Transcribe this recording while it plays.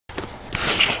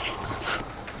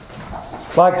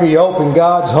I'd like for you to open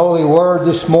God's holy word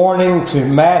this morning to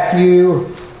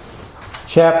Matthew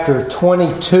chapter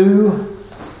 22.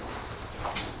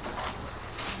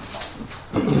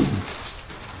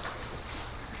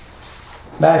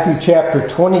 Matthew chapter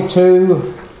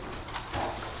 22.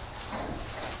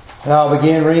 And I'll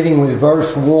begin reading with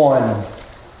verse 1.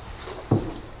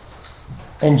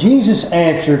 And Jesus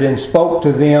answered and spoke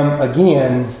to them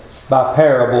again by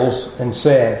parables and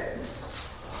said,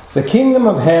 The kingdom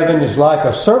of heaven is like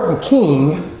a certain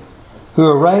king who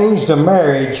arranged a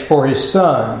marriage for his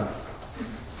son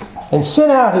and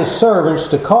sent out his servants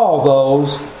to call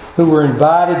those who were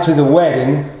invited to the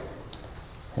wedding,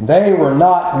 and they were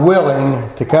not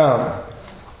willing to come.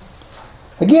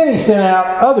 Again he sent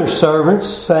out other servants,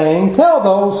 saying, Tell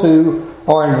those who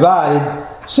are invited,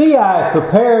 See, I have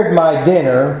prepared my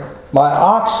dinner, my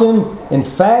oxen and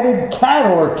fatted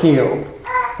cattle are killed,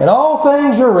 and all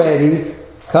things are ready.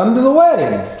 Come to the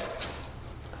wedding.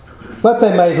 But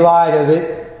they made light of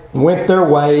it and went their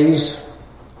ways,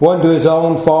 one to his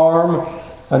own farm,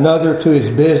 another to his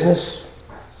business.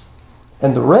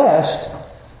 And the rest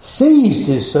seized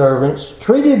his servants,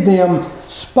 treated them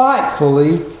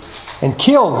spitefully, and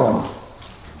killed them.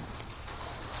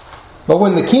 But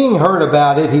when the king heard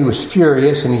about it, he was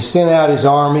furious, and he sent out his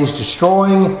armies,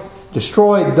 destroyed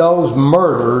those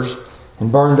murderers,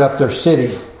 and burned up their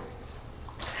city.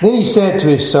 Then he said to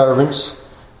his servants,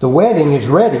 The wedding is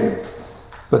ready,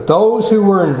 but those who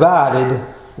were invited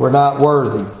were not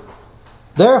worthy.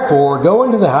 Therefore, go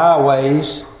into the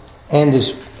highways, and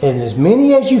as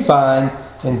many as you find,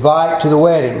 invite to the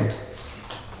wedding.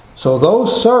 So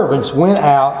those servants went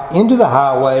out into the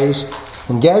highways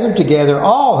and gathered together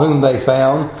all whom they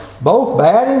found, both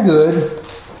bad and good,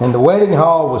 and the wedding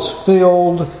hall was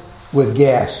filled with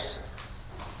guests.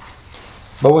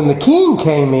 But when the king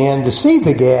came in to see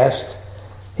the guest,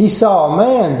 he saw a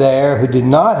man there who did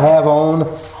not have on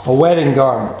a wedding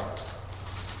garment.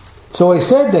 So he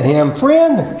said to him,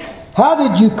 Friend, how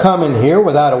did you come in here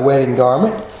without a wedding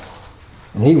garment?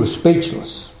 And he was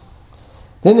speechless.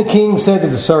 Then the king said to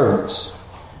the servants,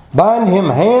 Bind him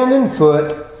hand and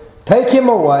foot, take him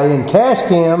away, and cast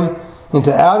him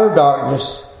into outer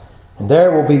darkness, and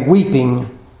there will be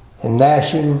weeping and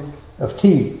gnashing of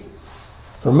teeth.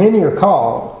 For many are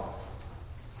called,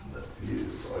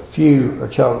 few are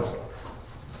chosen.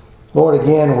 Lord,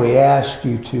 again we ask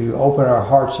you to open our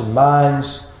hearts and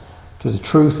minds to the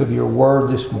truth of your word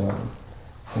this morning.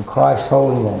 In Christ's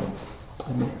holy name.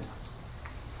 Amen.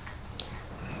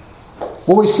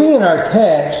 Well, we see in our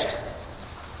text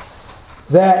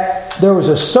that there was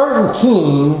a certain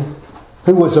king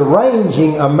who was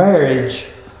arranging a marriage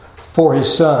for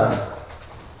his son.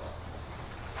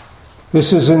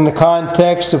 This is in the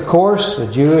context, of course, a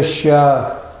Jewish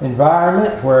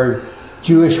environment where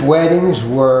Jewish weddings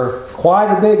were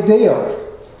quite a big deal.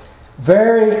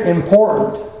 Very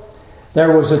important.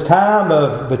 There was a time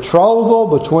of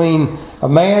betrothal between a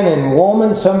man and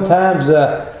woman. Sometimes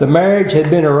the marriage had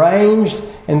been arranged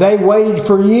and they waited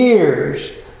for years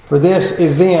for this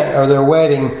event or their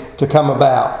wedding to come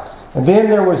about. And then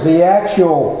there was the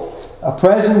actual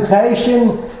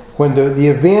presentation when the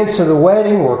events of the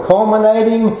wedding were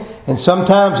culminating, and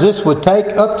sometimes this would take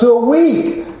up to a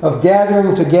week of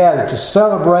gathering together to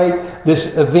celebrate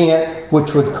this event,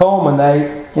 which would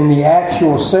culminate in the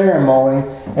actual ceremony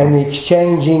and the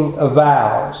exchanging of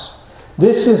vows.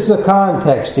 This is the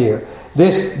context here.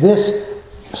 This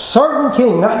certain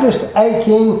king, not just a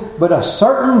king, but a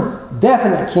certain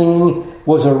definite king,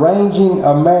 was arranging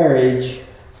a marriage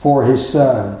for his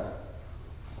son.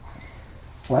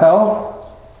 Well,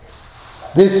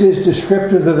 this is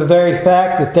descriptive of the very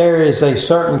fact that there is a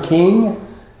certain king.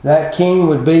 That king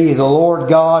would be the Lord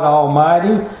God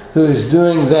Almighty, who is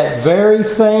doing that very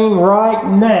thing right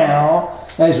now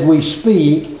as we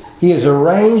speak. He is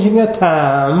arranging a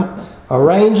time,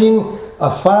 arranging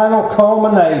a final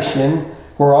culmination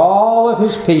where all of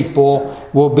his people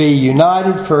will be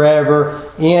united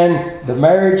forever in the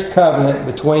marriage covenant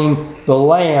between the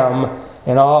Lamb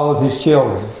and all of his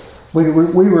children. We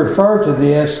refer to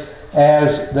this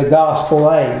as the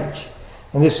gospel age.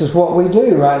 And this is what we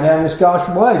do right now in this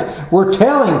gospel age. We're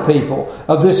telling people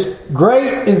of this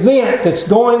great event that's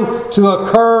going to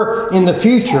occur in the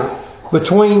future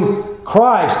between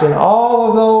Christ and all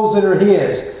of those that are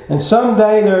His. And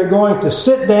someday they're going to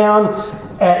sit down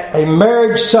at a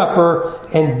marriage supper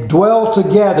and dwell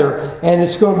together. And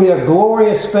it's going to be a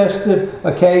glorious festive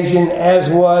occasion, as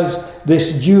was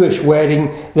this Jewish wedding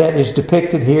that is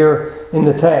depicted here in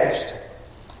the text.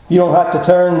 You don't have to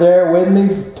turn there with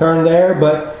me, turn there,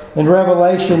 but in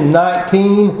Revelation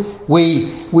 19, we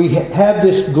have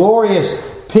this glorious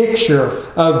picture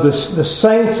of the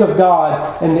saints of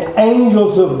God and the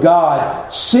angels of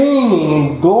God singing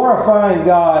and glorifying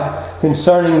God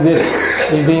concerning this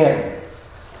event.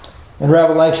 In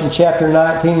Revelation chapter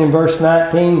 19 and verse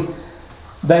 19,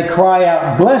 they cry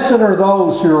out, "Blessed are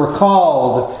those who are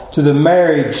called to the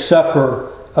marriage supper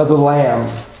of the Lamb."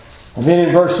 And then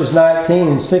in verses 19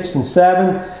 and 6 and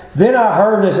 7, "Then I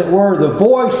heard, as it were, the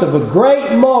voice of a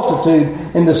great multitude,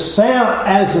 and the sound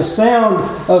as the sound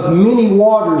of many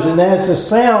waters, and as the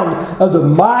sound of the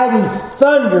mighty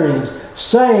thunderings,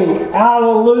 saying,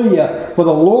 Alleluia, for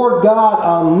the Lord God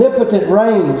omnipotent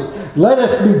reigns. Let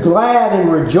us be glad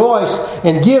and rejoice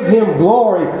and give Him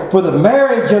glory, for the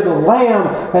marriage of the Lamb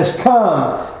has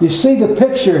come." You see the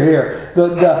picture here.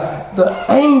 The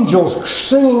angels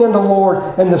singing unto the Lord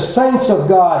and the saints of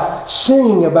God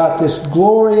singing about this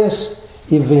glorious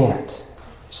event.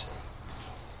 You see.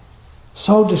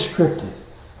 So descriptive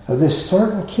of this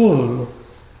certain king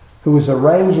who was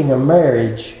arranging a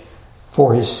marriage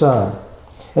for his son.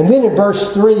 And then in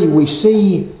verse 3 we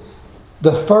see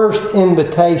the first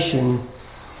invitation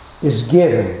is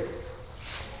given.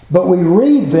 But we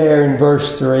read there in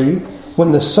verse 3,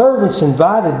 when the servants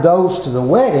invited those to the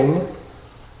wedding,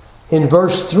 in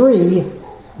verse 3,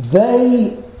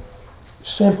 they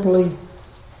simply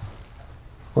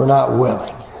were not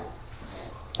willing.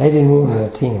 They didn't want to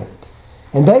attend.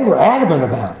 And they were adamant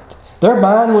about it. Their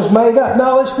mind was made up.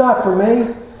 No, it's not for me.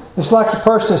 It's like the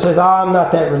person that says, I'm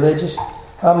not that religious.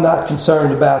 I'm not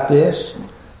concerned about this.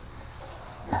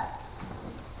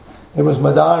 It was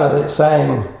Madonna that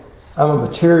sang, "I'm a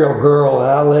material girl and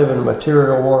I live in a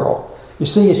material world." You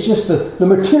see, it's just the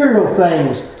material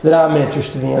things that I'm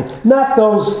interested in, not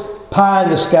those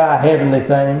pie-in-the-sky heavenly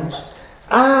things.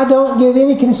 I don't give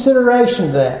any consideration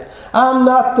to that. I'm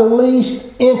not the least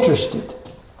interested.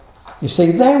 You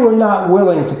see, they were not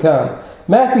willing to come.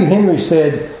 Matthew Henry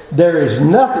said, there is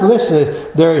nothing, listen to this,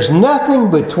 there is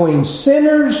nothing between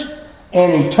sinners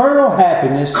and eternal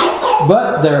happiness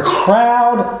but their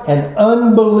proud and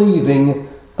unbelieving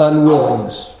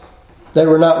unwillingness. They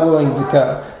were not willing to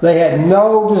come. They had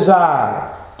no desire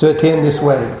to attend this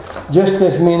wedding. Just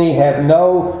as many have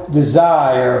no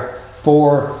desire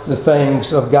for the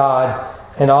things of God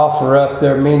and offer up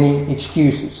their many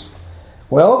excuses.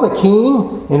 Well, the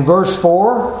king, in verse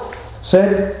 4,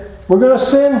 said, we're going to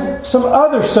send some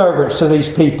other servants to these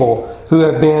people who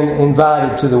have been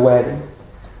invited to the wedding.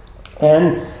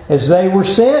 And as they were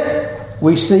sent,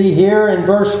 we see here in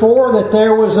verse 4 that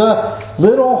there was a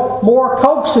little more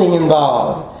coaxing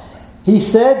involved. He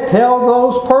said, "Tell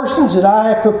those persons that I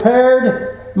have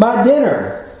prepared my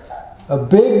dinner." A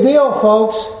big deal,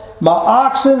 folks. "My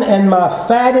oxen and my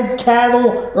fatted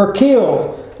cattle are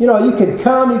killed." You know, you can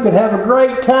come, you can have a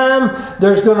great time.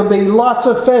 There's going to be lots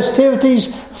of festivities,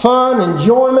 fun,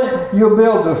 enjoyment. You'll be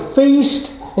able to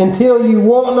feast until you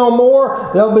want no more.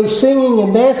 There'll be singing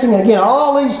and dancing. Again,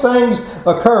 all these things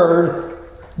occurred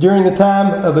during the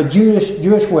time of a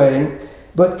Jewish wedding.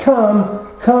 But come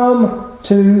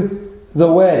to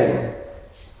the wedding.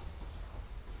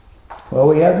 Well,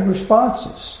 we have the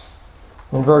responses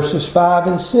in verses 5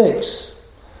 and 6.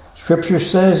 Scripture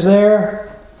says there,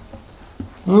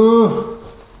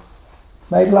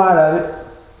 made light of it.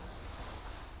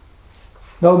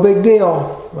 No big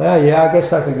deal. Well, yeah, I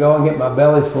guess I could go and get my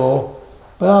belly full,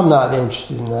 but I'm not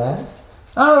interested in that.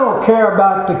 I don't care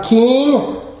about the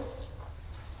king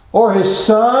or his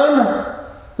son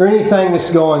or anything that's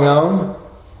going on.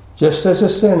 Just as a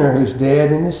sinner who's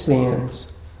dead in his sins,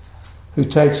 who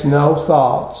takes no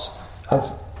thoughts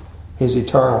of his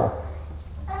eternal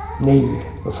need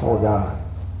before God.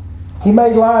 He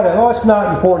made light of, it's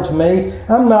not important to me.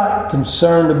 I'm not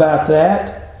concerned about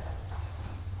that.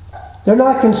 They're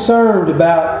not concerned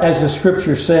about, as the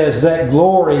Scripture says, that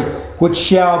glory which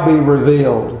shall be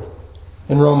revealed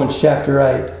in Romans chapter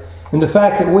 8. And the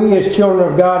fact that we as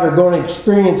children of God are going to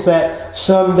experience that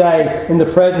someday in the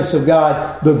presence of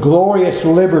God, the glorious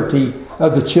liberty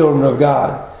of the children of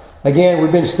God. Again,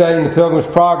 we've been studying the Pilgrim's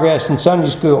Progress in Sunday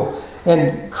school.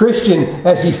 And Christian,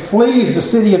 as he flees the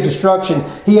city of destruction,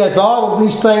 he has all of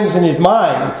these things in his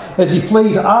mind. As he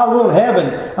flees, I want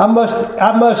heaven. I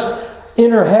must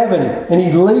enter heaven. And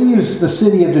he leaves the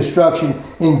city of destruction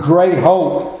in great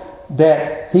hope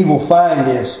that he will find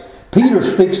this. Peter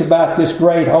speaks about this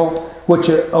great hope which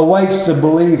awaits the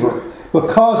believer.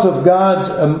 Because of God's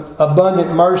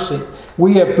abundant mercy,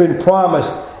 we have been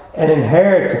promised an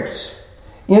inheritance,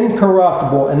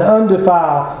 incorruptible and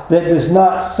undefiled, that does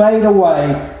not fade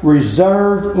away,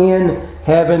 reserved in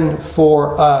heaven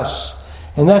for us.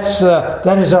 And that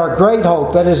is our great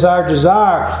hope. That is our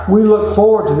desire. We look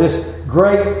forward to this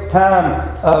great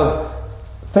time of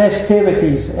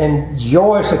festivities and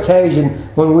joyous occasion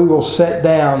when we will sit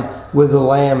down with the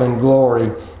Lamb in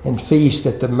glory and feast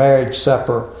at the marriage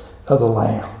supper of the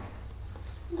Lamb.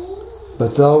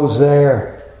 But those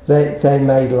there, they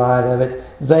made light of it.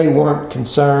 They weren't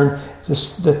concerned.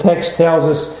 The text tells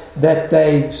us that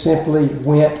they simply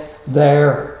went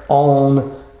their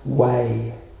own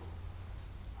way.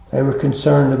 They were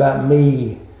concerned about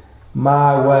me,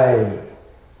 my way,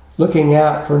 looking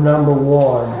out for number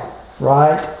one,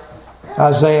 right?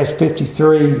 Isaiah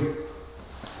 53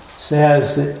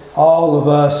 says that all of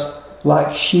us,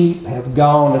 like sheep, have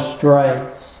gone astray,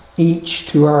 each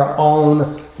to our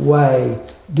own way,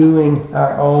 doing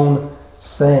our own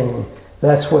thing.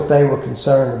 That's what they were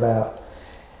concerned about.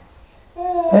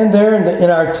 And there in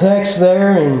our text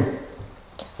there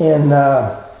in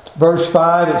verse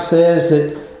 5, it says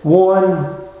that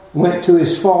one went to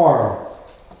his farm.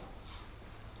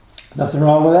 Nothing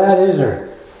wrong with that, is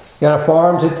there? Got a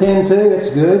farm to tend to, it's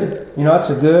good. You know, it's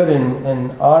a good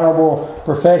and honorable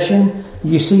profession.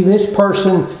 You see, this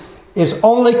person is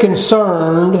only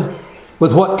concerned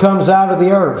with what comes out of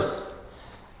the earth.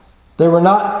 They were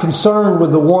not concerned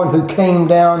with the one who came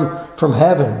down from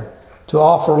heaven to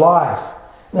offer life.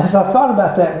 As I thought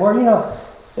about that word,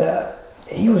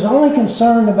 he was only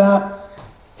concerned about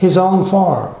his own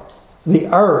farm, the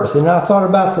earth. And I thought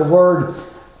about the word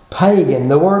pagan.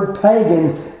 The word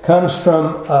pagan comes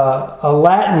from a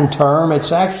Latin term.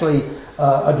 It's actually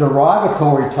a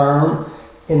derogatory term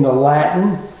in the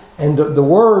Latin. And the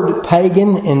word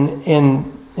pagan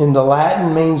in the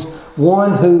Latin means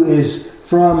one who is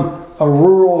from a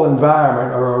rural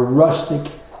environment or a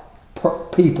rustic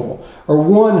people, or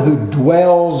one who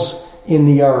dwells in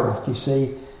the earth, you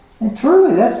see. And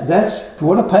truly, that's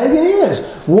what a pagan is.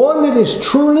 One that is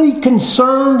truly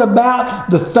concerned about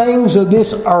the things of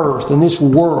this earth and this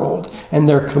world, and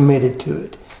they're committed to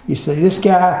it. You see, this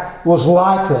guy was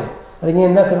like that. And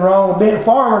again, nothing wrong with being a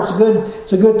farmer.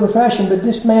 It's a good profession, but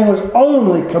this man was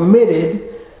only committed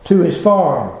to his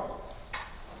farm.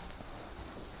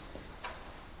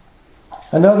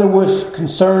 Another was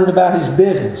concerned about his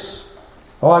business.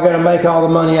 Oh, I got to make all the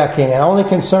money I can. Only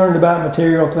concerned about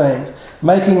material things.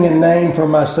 Making a name for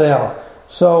myself.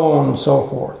 So on and so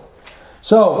forth.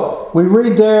 So, we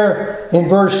read there in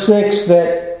verse 6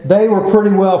 that they were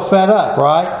pretty well fed up,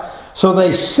 right? So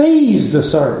they seized the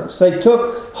servants. They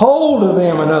took hold of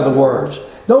them, in other words.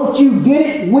 Don't you get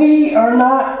it? We are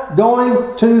not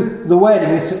going to the wedding.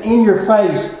 It's an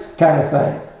in-your-face kind of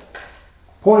thing.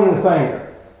 Pointing the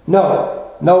finger.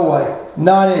 No way.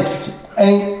 Not interested.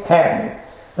 Ain't happening.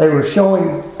 They were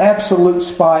showing absolute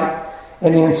spite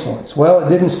and insolence. Well, it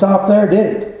didn't stop there,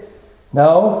 did it?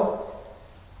 No.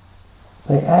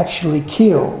 They actually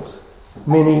killed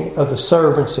many of the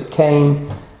servants that came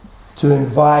to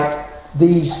invite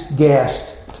these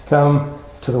guests to come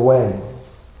to the wedding.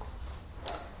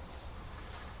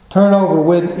 Turn over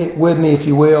with me, if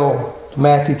you will, to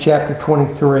Matthew chapter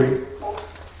 23.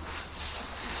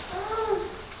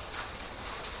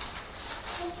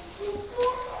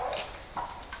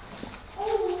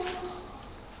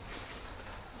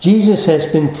 Jesus has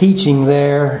been teaching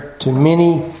there to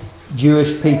many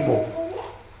Jewish people.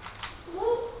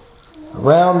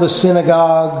 Around the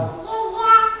synagogue,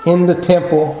 in the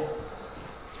temple.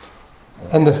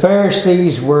 And the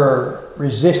Pharisees were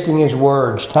resisting his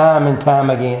words time and time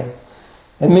again.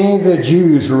 And many of the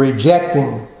Jews were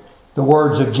rejecting the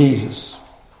words of Jesus.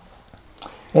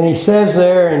 And he says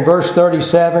there in verse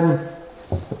 37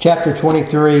 of chapter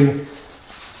 23,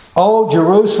 "O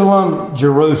Jerusalem,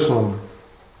 Jerusalem,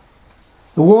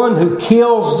 the one who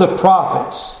kills the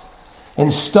prophets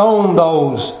and stones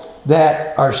those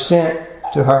that are sent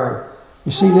to her."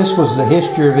 You see, this was the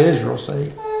history of Israel,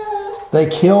 see. They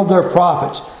killed their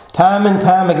prophets. Time and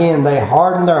time again, they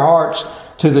hardened their hearts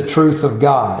to the truth of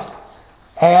God,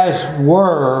 as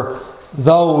were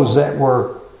those that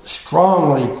were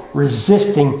strongly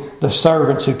resisting the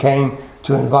servants who came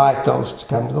to invite those to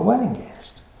come to the wedding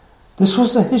guest. This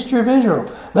was the history of Israel.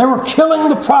 They were killing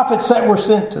the prophets that were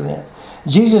sent to them.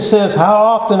 Jesus says, "How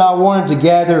often I wanted to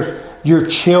gather your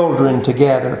children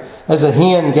together, as a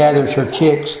hen gathers her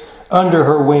chicks under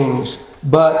her wings,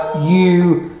 but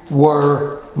you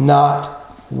were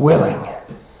not willing."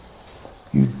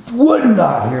 You would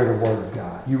not hear the word of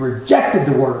God. You rejected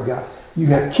the word of God. You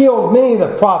have killed many of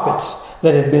the prophets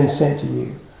that had been sent to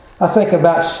you. I think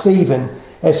about Stephen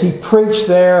as he preached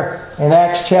there in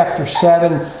Acts chapter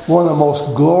 7, one of the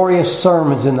most glorious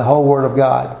sermons in the whole Word of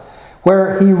God,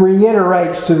 where he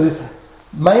reiterates to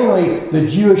mainly the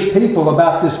Jewish people,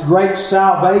 about this great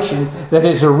salvation that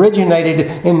has originated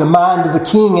in the mind of the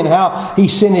king and how he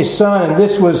sent his son. And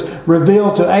this was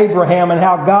revealed to Abraham and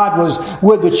how God was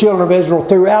with the children of Israel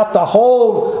throughout the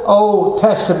whole Old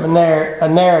Testament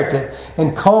narrative,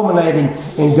 and culminating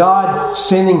in God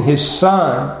sending his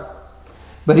son.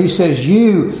 But he says,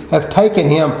 you have taken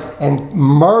him and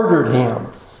murdered him.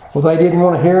 Well, they didn't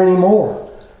want to hear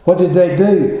anymore. What did they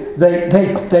do?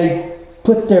 They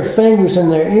put their fingers in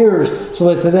their ears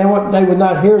so that they would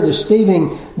not hear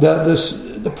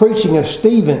the preaching of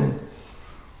Stephen.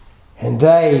 And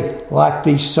they, like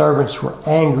these servants, were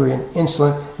angry and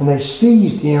insolent, and they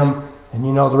seized him, and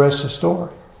you know the rest of the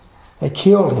story. They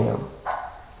killed him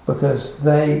because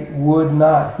they would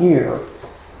not hear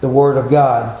the word of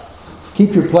God.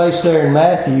 Keep your place there in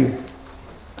Matthew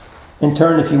and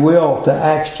turn, if you will, to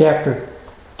Acts chapter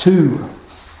 2.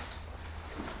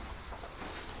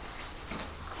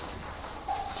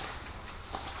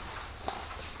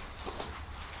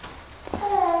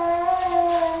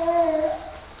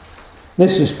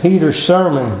 This is Peter's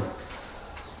sermon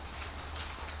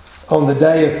on the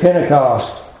day of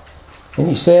Pentecost. And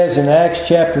he says in Acts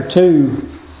chapter 2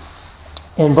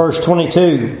 and verse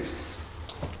 22,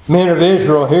 Men of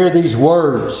Israel, hear these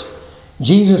words.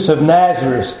 Jesus of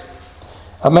Nazareth,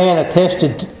 a man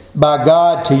attested by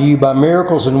God to you by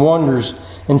miracles and wonders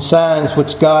and signs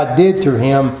which God did through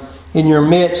him in your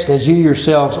midst, as you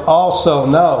yourselves also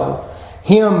know,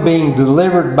 him being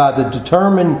delivered by the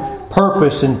determined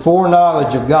purpose and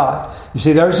foreknowledge of God. You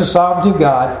see, there's the sovereignty of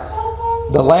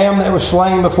God. The Lamb that was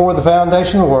slain before the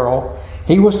foundation of the world,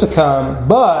 he was to come,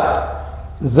 but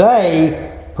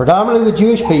they, predominantly the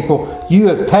Jewish people, you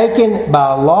have taken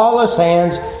by lawless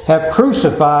hands, have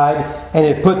crucified and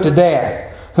have put to death,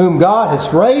 whom God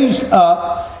hath raised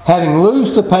up, having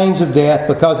loosed the pains of death,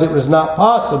 because it was not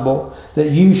possible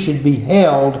that you should be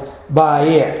held by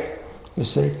it. You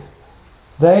see,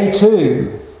 they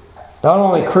too not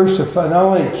only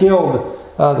killed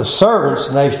the servants,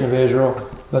 the nation of Israel,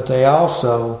 but they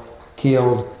also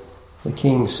killed the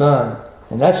king's son.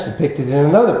 And that's depicted in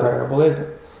another parable, isn't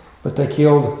it? But they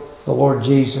killed the Lord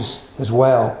Jesus as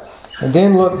well. And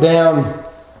then look down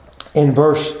in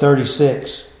verse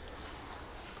 36.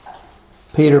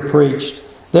 Peter preached,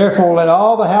 Therefore let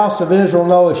all the house of Israel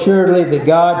know assuredly that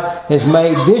God has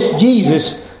made this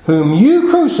Jesus, whom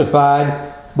you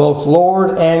crucified, both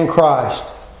Lord and Christ.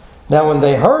 Now when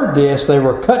they heard this, they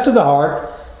were cut to the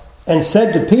heart, and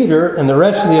said to Peter and the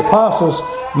rest of the apostles,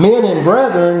 Men and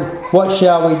brethren, what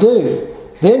shall we do?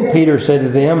 Then Peter said to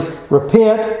them,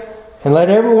 Repent, and let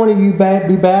every one of you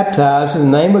be baptized in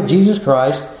the name of Jesus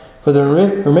Christ for the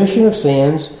remission of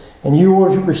sins, and you will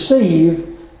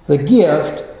receive the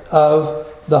gift of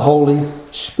the Holy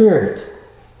Spirit.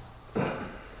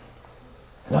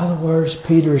 In other words,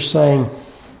 Peter is saying,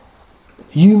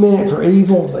 you meant it for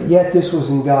evil, but yet this was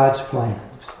in God's plans.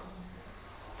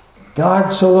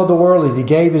 God so loved the world that He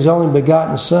gave His only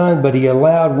begotten Son, but He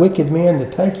allowed wicked men to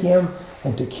take Him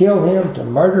and to kill Him, to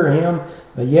murder Him,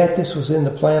 but yet this was in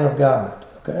the plan of God.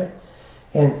 Okay?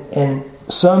 And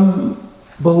some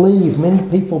believe, many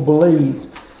people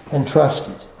believed and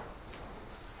trusted.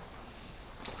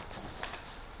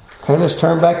 Okay, let's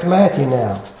turn back to Matthew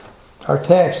now. Our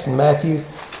text in Matthew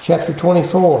chapter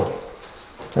 24.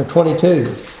 Or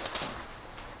 22.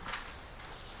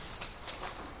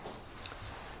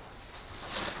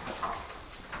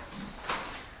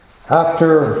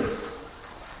 After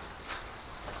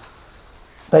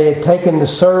they had taken the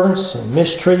servants and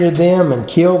mistreated them and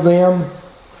killed them,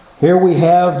 here we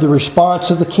have the response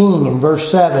of the king in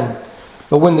verse 7.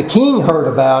 But when the king heard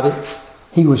about it,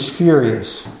 he was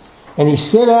furious. And he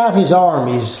sent out his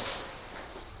armies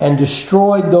and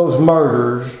destroyed those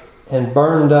murderers and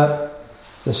burned up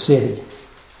the city.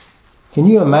 Can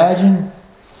you imagine?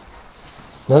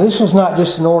 Now this was not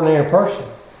just an ordinary person.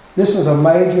 This was a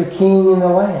major king in the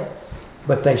land.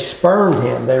 But they spurned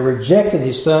him. They rejected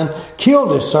his son,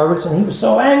 killed his servants, and he was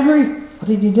so angry. What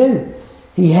did he do?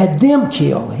 He had them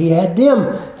killed. He had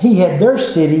their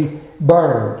city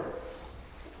burned.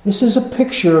 This is a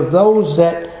picture of those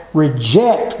that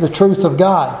reject the truth of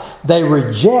God. They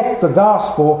reject the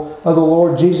gospel of the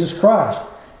Lord Jesus Christ.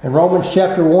 In Romans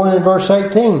chapter 1 and verse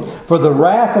 18, For the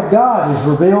wrath of God is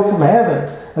revealed from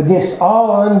heaven against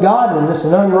all ungodliness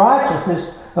and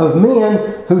unrighteousness of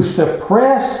men who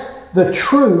suppress the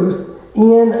truth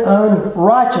in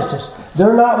unrighteousness.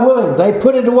 They're not willing. They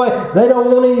put it away. They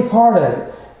don't want any part of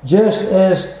it. Just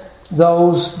as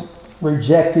those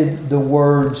rejected the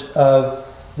words of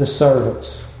the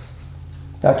servants.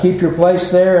 Now keep your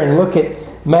place there and look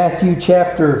at Matthew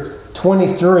chapter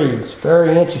 23. It's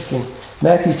very interesting.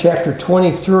 Matthew chapter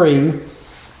 23.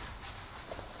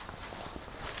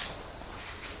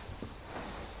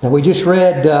 Now we just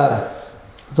read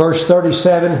verse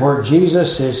 37 where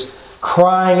Jesus is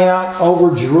crying out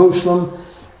over Jerusalem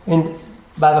and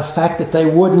by the fact that they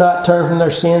would not turn from their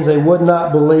sins, they would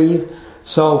not believe.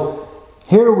 So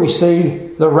here we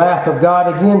see the wrath of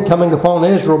God again coming upon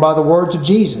Israel by the words of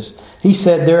Jesus. He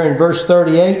said there in verse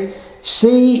 38,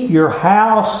 "See, your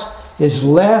house is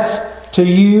left to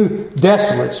you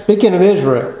desolate." Speaking of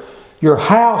Israel, your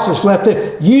house is left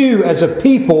there. You as a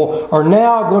people are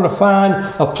now going to find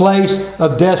a place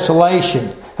of desolation.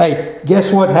 Hey, guess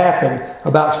what happened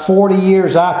about 40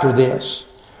 years after this?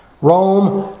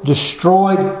 Rome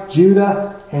destroyed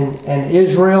Judah and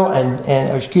Israel and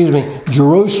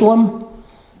Jerusalem.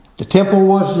 The temple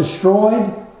was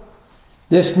destroyed.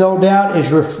 This, no doubt,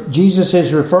 Jesus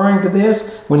is referring to this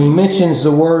when he mentions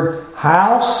the word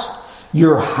house.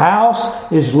 Your house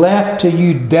is left to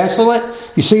you desolate.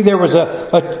 You see, there was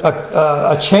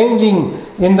a changing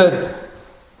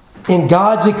in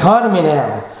God's economy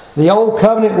now. The old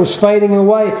covenant was fading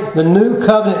away. The new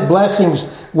covenant blessings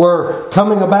were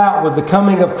coming about with the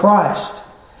coming of Christ.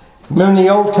 Remember in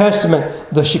the Old Testament,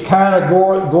 the Shekinah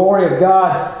glory of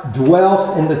God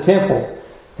dwelt in the temple.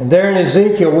 And there in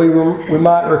Ezekiel, we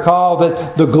might recall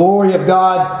that the glory of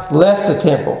God left the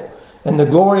temple. And the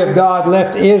glory of God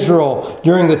left Israel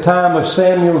during the time of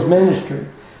Samuel's ministry.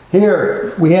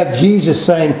 Here we have Jesus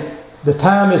saying, the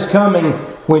time is coming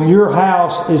when your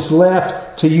house is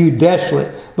left to you desolate.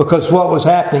 Because what was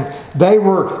happening? They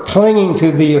were clinging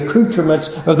to the accoutrements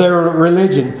of their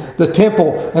religion, the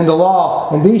temple and the law.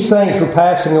 And these things were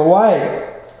passing away.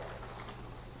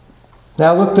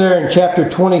 Now look there in chapter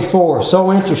 24.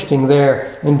 So interesting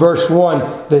there in verse 1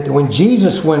 that when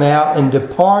Jesus went out and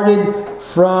departed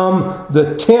from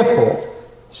the temple.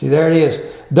 See, there it is.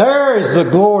 There is the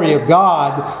glory of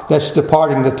God that's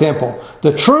departing the temple.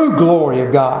 The true glory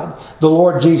of God, the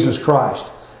Lord Jesus Christ.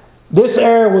 This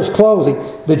era was closing.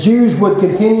 The Jews would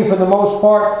continue for the most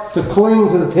part to cling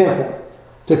to the temple,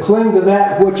 to cling to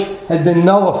that which had been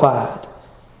nullified.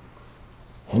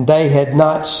 And they had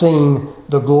not seen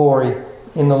the glory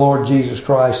in the Lord Jesus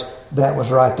Christ that was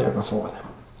right there before them.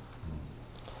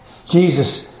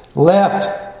 Jesus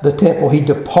left the temple. He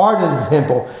departed the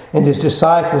temple, and his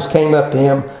disciples came up to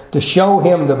him to show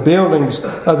him the buildings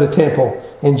of the temple.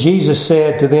 And Jesus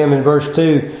said to them in verse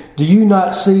 2, "Do you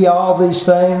not see all these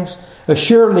things?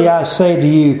 Assuredly I say to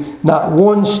you, not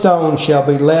one stone shall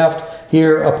be left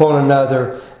here upon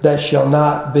another that shall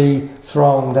not be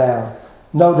thrown down."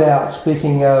 No doubt,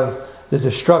 speaking of the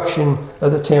destruction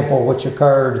of the temple which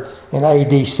occurred in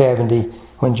AD 70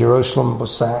 when Jerusalem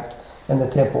was sacked and the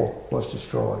temple was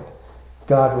destroyed.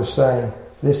 God was saying,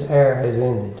 this era has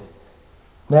ended.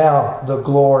 Now the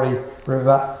glory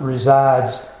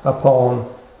resides upon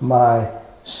my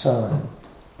Son.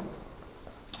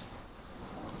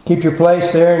 Keep your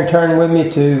place there and turn with me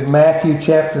to Matthew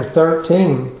chapter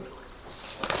 13.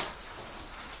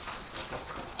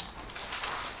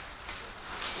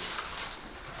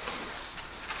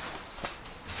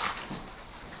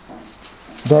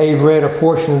 Dave read a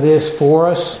portion of this for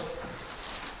us.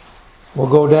 We'll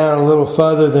go down a little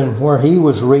further than where he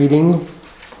was reading.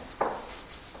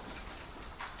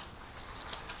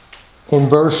 In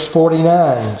verse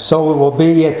 49, "So it will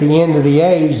be at the end of the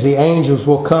age, the angels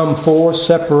will come forth,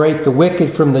 separate the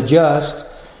wicked from the just,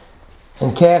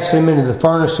 and cast them into the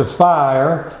furnace of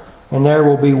fire, and there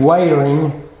will be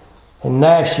wailing and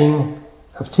gnashing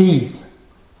of teeth."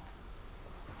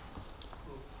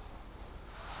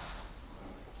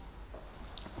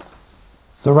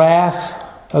 The wrath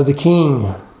of the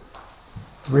king,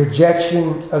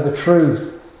 rejection of the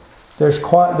truth. There's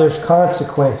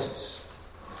consequences.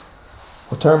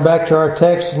 We'll turn back to our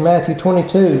text in Matthew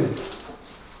 22.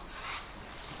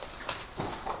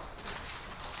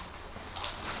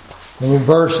 And in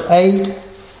verse 8,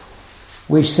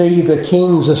 we see the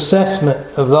king's assessment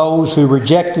of those who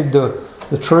rejected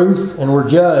the truth and were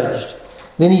judged.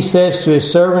 Then he says to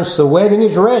his servants, "The wedding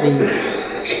is ready,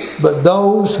 but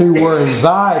those who were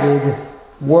invited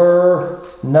were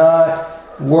not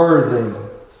worthy."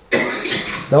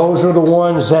 Those are the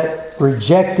ones that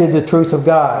rejected the truth of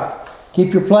God.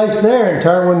 Keep your place there and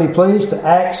turn with me, please, to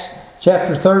Acts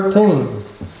chapter 13.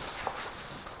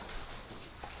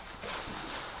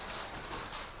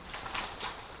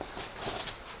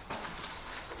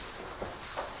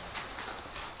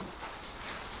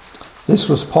 This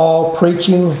was Paul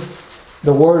preaching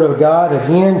the Word of God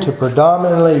again to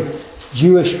predominantly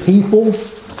Jewish people.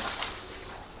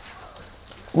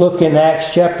 look in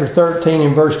Acts chapter 13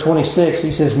 and verse 26.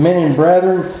 He says, "Men and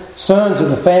brethren, sons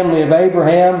of the family of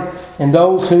Abraham, and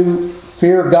those who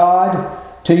fear God,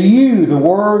 to you the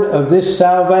word of this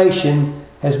salvation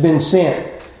has been sent."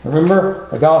 Remember,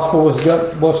 the gospel was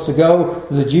to go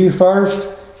to the Jew first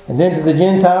and then to the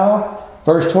Gentile.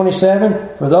 Verse 27,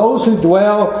 "For those who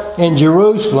dwell in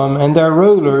Jerusalem and their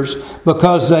rulers,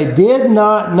 because they did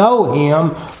not know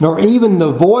him, nor even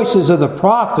the voices of the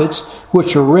prophets,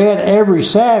 which are read every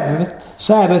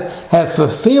Sabbath, have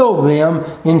fulfilled them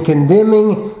in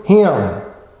condemning him."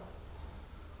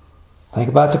 Think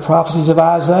about the prophecies of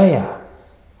Isaiah.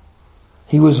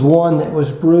 He was one that was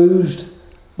bruised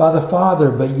by the Father,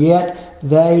 but yet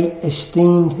they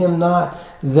esteemed him not.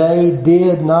 They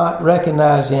did not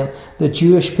recognize him. The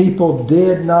Jewish people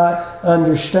did not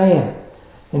understand.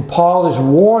 And Paul is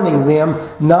warning them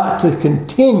not to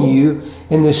continue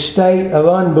in the state of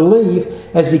unbelief,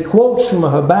 as he quotes from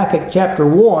Habakkuk chapter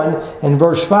 1 and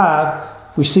verse 5.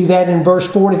 We see that in verse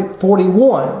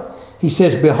 41. He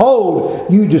says, "Behold,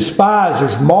 you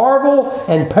despisers, marvel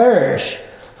and perish.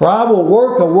 For I will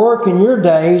work a work in your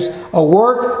days, a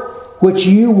work which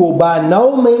you will by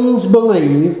no means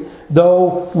believe,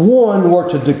 though one were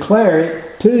to declare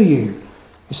it to you."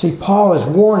 You see, Paul is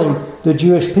warning the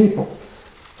Jewish people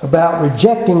about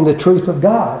rejecting the truth of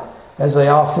God, as they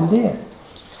often did.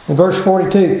 In verse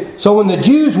 42, "So when the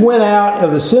Jews went out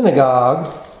of the synagogue,"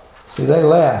 see, they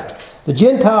left, "the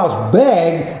Gentiles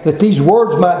begged that these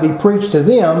words might be preached to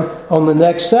them on the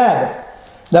next Sabbath.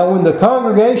 Now when the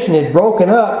congregation had broken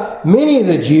up, many of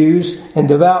the Jews and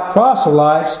devout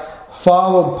proselytes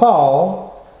followed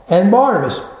Paul and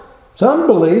Barnabas." Some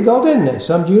believed, though, didn't they?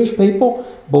 Some Jewish people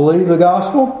believed the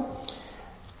gospel.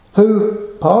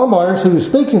 Paul and Barnabas, who was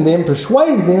speaking to them,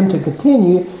 persuaded them to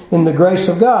continue in the grace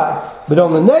of God. But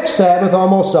on the next Sabbath,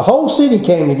 almost the whole city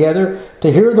came together to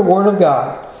hear the word of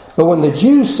God. But when the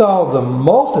Jews saw the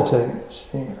multitudes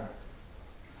here,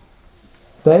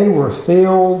 they were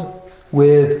filled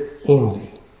with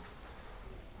envy.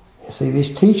 You see, these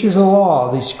teachers of the law,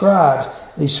 these scribes,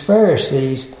 these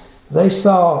Pharisees, they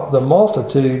saw the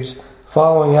multitudes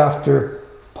following after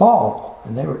Paul,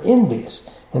 and they were envious,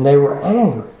 and they were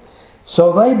angry.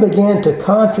 So they began to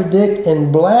contradict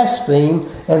and blaspheme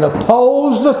and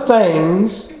oppose the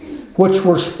things which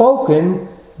were spoken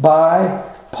by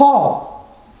Paul.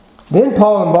 Then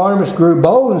Paul and Barnabas grew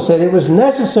bold and said it was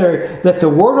necessary that the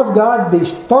word of God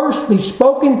first be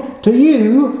spoken to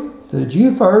you, to the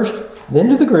Jew first, then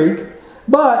to the Greek.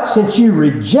 But since you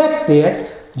reject it,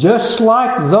 just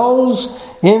like those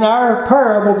in our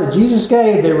parable that Jesus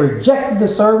gave, they rejected the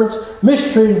servants,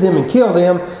 mistreated them, and killed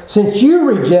them. Since you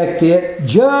reject it,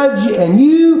 judge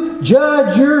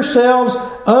yourselves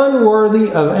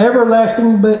unworthy of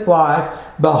everlasting life.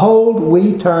 Behold,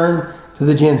 we turn to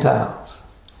the Gentiles.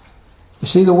 You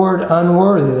see the word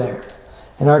unworthy there.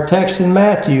 In our text in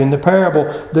Matthew, in the parable,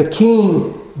 the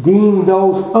king deemed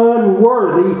those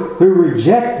unworthy who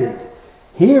rejected.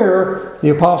 Here, the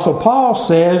Apostle Paul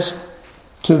says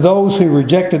to those who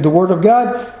rejected the Word of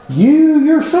God, you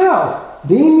yourself,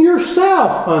 deem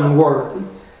yourself unworthy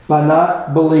by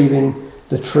not believing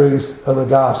the truth of the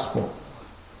gospel.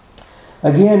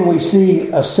 Again, we see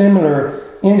a similar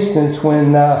instance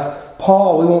when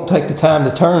Paul, we won't take the time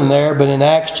to turn there, but in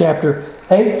Acts chapter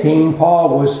 18,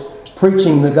 Paul was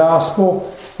preaching the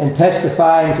gospel and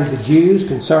testifying to the Jews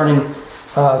concerning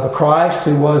the Christ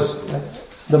who was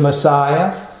the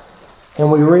Messiah.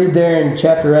 And we read there in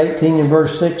chapter 18 and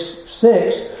verse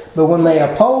 6, "But when they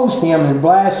opposed him and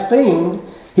blasphemed,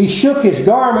 he shook his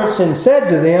garments and said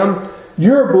to them,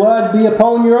 'Your blood be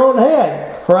upon your own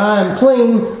head, for I am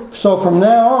clean, so from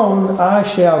now on I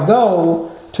shall go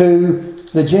to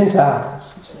the Gentiles.'"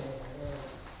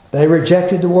 They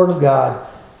rejected the Word of God,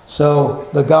 so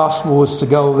the gospel was to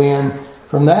go then,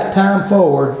 from that time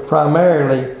forward,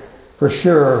 primarily, for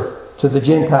sure, to the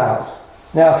Gentiles.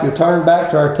 Now, if you turn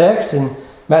back to our text in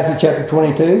Matthew chapter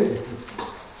 22.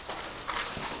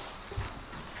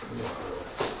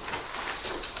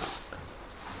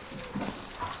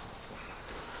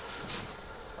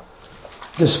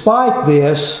 Despite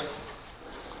this,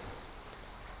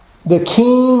 the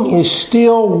king is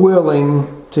still willing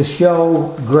to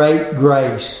show great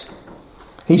grace.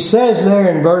 He says there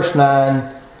in verse 9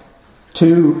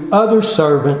 to other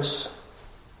servants,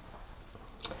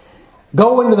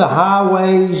 "Go into the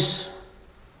highways,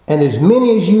 and as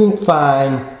many as you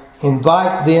find,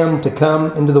 invite them to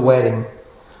come into the wedding."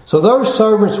 So those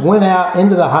servants went out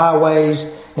into the highways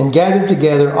and gathered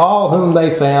together all whom they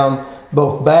found,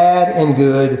 both bad and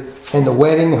good, and the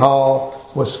wedding hall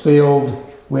was filled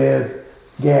with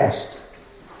guests.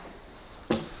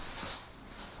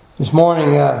 This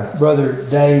morning, Brother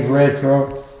Dave read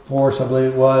for us, I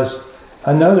believe it was,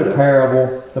 another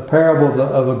parable, the parable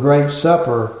of a great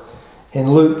supper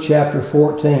in Luke chapter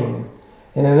 14.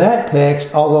 And in that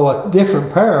text, although a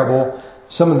different parable,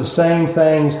 some of the same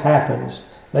things happens.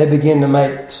 They begin to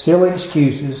make silly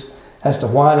excuses as to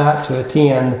why not to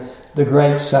attend the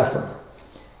great supper.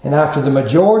 And after the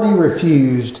majority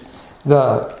refused,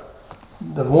 the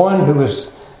one who was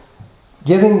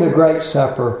giving the great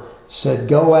supper said,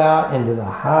 "Go out into the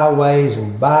highways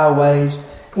and byways,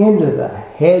 into the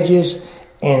hedges,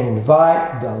 and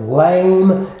invite the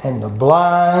lame and the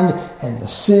blind and the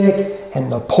sick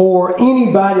and the poor,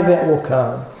 anybody that will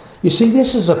come." You see,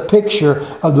 this is a picture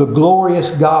of the glorious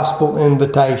gospel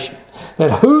invitation.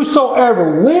 That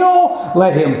whosoever will,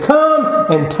 let him come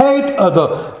and take of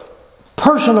the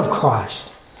person of Christ,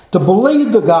 to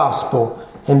believe the gospel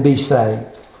and be saved.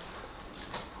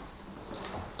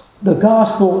 The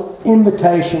gospel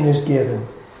invitation is given.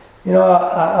 You know,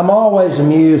 I'm always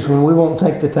amused when we won't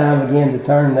take the time again to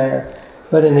turn there.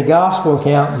 But in the gospel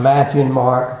account in Matthew and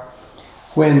Mark,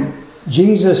 when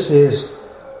Jesus is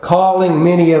calling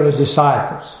many of his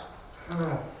disciples,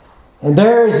 and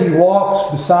there as he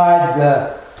walks beside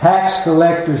the tax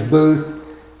collector's booth,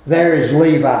 there is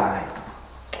Levi,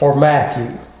 or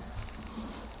Matthew,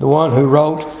 the one who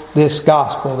wrote this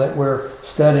gospel that we're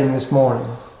studying this morning.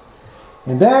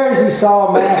 And there as he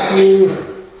saw Matthew,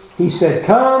 he said,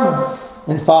 "Come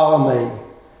and follow me."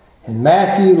 And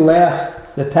Matthew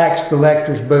left the tax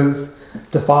collector's booth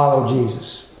to follow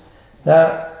Jesus.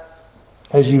 Now,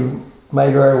 as you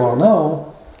may very well know,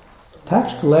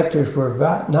 tax collectors were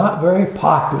not very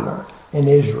popular in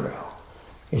Israel.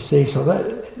 You see, so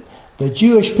the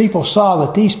Jewish people saw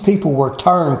that these people were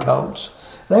turncoats.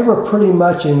 They were pretty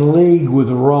much in league with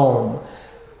Rome,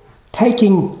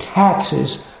 taking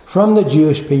taxes from the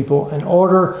Jewish people in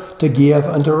order to give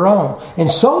unto Rome.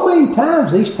 And so many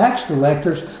times these tax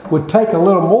collectors would take a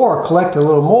little more, collect a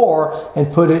little more,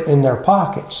 and put it in their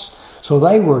pockets. So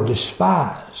they were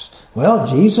despised. Well,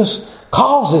 Jesus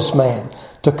calls this man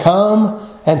to come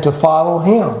and to follow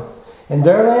him. And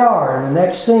there they are in the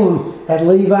next scene at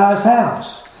Levi's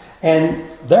house. And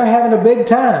they're having a big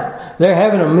time. They're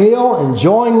having a meal,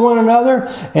 enjoying one another,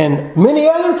 and many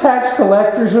other tax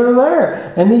collectors are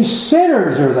there. And these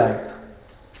sinners are there.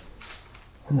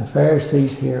 And the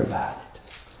Pharisees hear about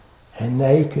it. And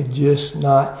they could just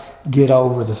not get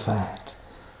over the fact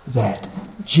that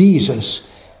Jesus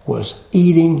was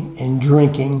eating and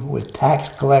drinking with tax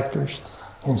collectors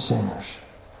and sinners.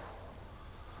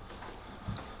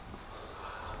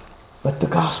 But the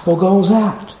gospel goes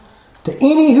out to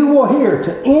any who will hear,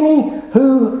 to any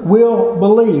who will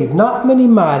believe. Not many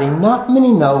mighty, not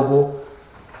many noble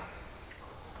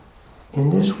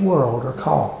in this world are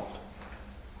called.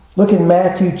 Look in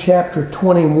Matthew chapter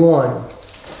 21.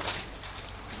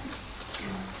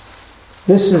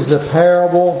 This is the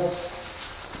parable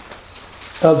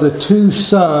of the two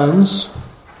sons,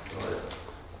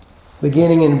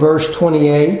 beginning in verse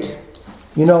 28.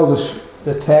 You know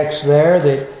the text there,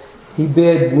 that he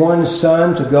bid one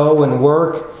son to go and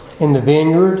work in the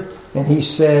vineyard, and he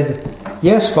said,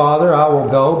 "Yes, Father, I will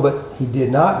go," but he did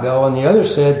not go. And the other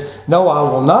said, "No, I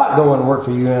will not go and work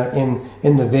for you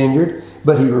in the vineyard."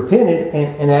 But he repented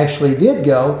and actually did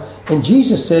go. And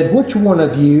Jesus said, "Which one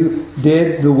of you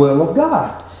did the will of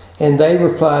God?" And they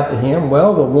replied to him,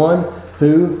 "Well, the one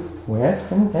who went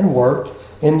and worked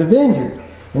in the vineyard."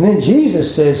 And then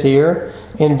Jesus says here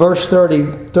in verse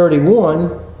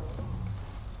 31,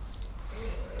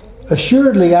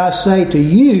 "Assuredly I say to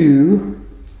you,"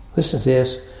 listen to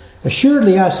this,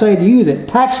 "assuredly I say to you that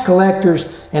tax collectors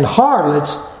and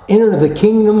harlots enter the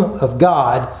kingdom of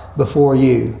God before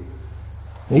you."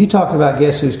 Now you're talking about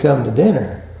guess who's coming to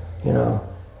dinner. You know,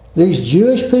 these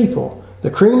Jewish people, the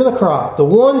cream of the crop, the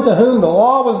one to whom the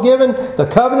law was given, the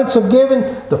covenants were given,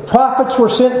 the prophets were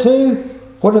sent to.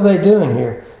 What are they doing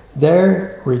here?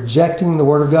 They're rejecting the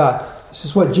word of God. This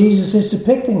is what Jesus is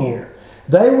depicting here.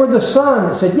 They were the son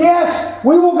that said, "Yes,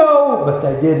 we will go," but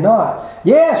they did not.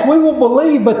 "Yes, we will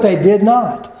believe," but they did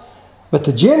not. But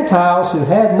the Gentiles who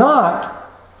had not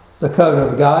the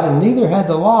covenant of God and neither had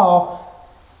the law,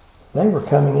 they were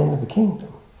coming into the kingdom.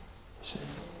 See?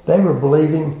 They were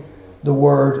believing the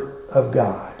word of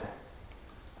God.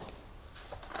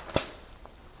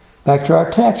 Back to our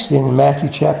text in Matthew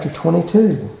chapter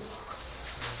 22.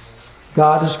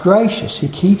 God is gracious. He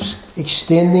keeps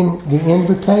extending the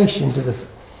invitation to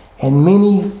and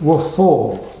many were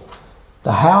full.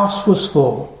 The house was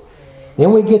full.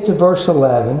 Then we get to verse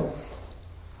 11.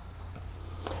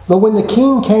 "But when the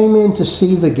king came in to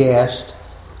see the guest,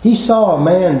 he saw a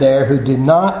man there who did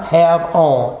not have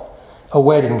on a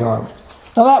wedding garment.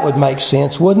 Now that would make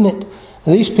sense, wouldn't it?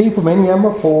 Now, these people, many of them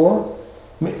were poor.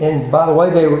 And by the way,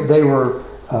 they were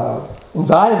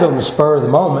invited on the spur of the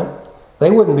moment. They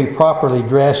wouldn't be properly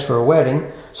dressed for a wedding.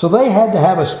 So they had to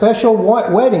have a special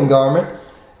wedding garment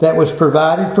that was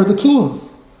provided for the king.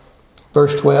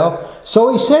 Verse 12,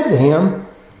 so he said to him,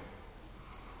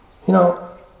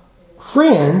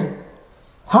 friend,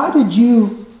 how did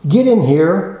you get in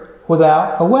here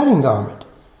without a wedding garment?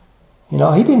 He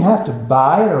didn't have to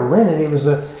buy it or rent it. It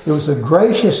was a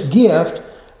gracious gift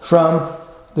from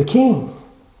the king.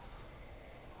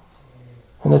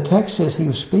 And the text says he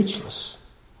was speechless.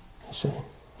 You see,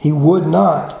 he would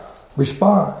not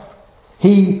respond.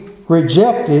 He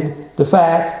rejected the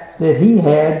fact that he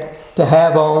had to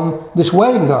have on this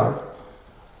wedding garment.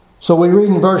 So we read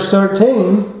in verse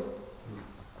 13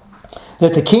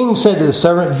 that the king said to the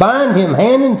servant, bind him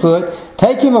hand and foot,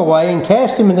 take him away, and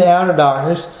cast him into outer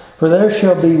darkness, for there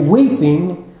shall be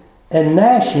weeping and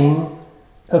gnashing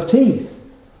of teeth.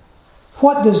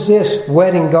 What does this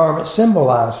wedding garment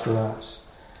symbolize for us?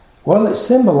 Well, it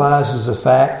symbolizes the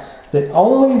fact that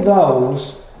only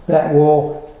those that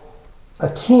will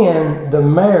attend the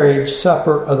marriage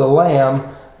supper of the Lamb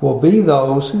will be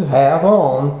those who have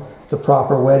on the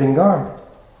proper wedding garment.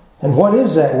 And what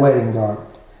is that wedding garment?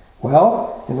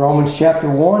 Well, in Romans chapter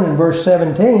 1 and verse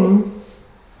 17,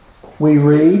 we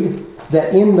read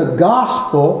that in the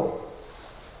gospel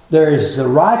there is the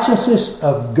righteousness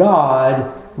of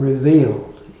God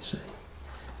revealed. You see,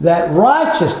 that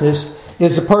righteousness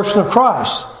is the person of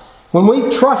Christ. When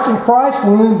we trust in Christ,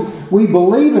 when we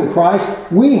believe in Christ,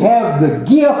 we have the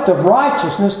gift of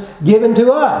righteousness given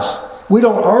to us. We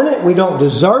don't earn it, we don't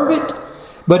deserve it,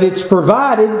 but it's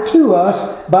provided to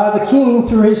us by the King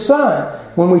through His Son.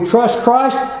 When we trust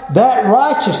Christ, that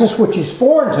righteousness which is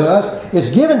foreign to us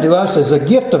is given to us as a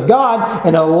gift of God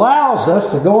and allows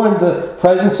us to go into the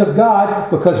presence of God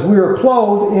because we are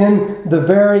clothed in the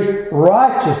very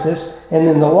righteousness and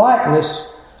in the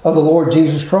likeness of the Lord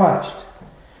Jesus Christ.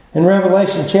 In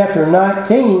Revelation chapter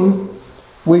 19,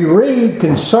 we read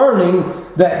concerning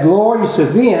that glorious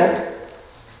event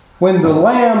when the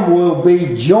Lamb will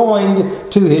be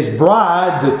joined to His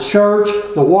bride, the church,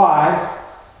 the wife,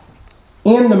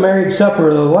 in the marriage supper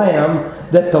of the Lamb,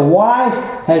 that the wife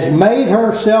has made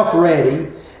herself ready,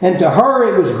 and to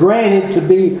her it was granted to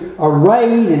be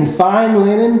arrayed in fine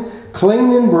linen,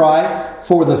 clean and bright,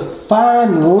 for the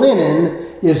fine linen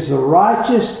is the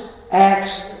righteous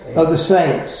acts of the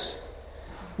saints.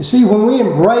 You see, when we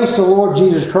embrace the Lord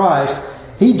Jesus Christ,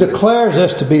 He declares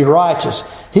us to be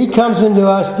righteous. He comes into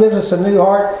us, gives us a new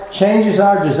heart, changes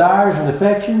our desires and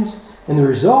affections, and the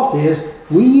result is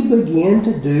we begin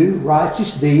to do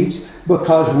righteous deeds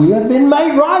because we have been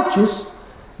made righteous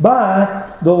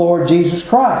by the Lord Jesus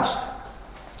Christ.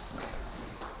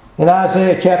 In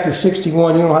Isaiah chapter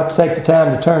 61, you don't have to take the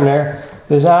time to turn there,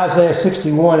 because Isaiah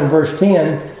 61 and verse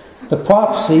 10, the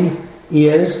prophecy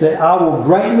is that I will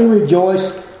greatly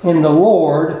rejoice in the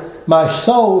Lord. My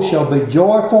soul shall be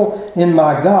joyful in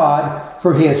my God,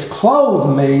 for He has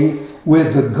clothed me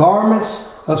with the garments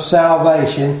of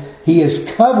salvation. He has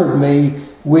covered me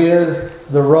with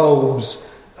the robes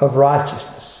of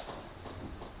righteousness.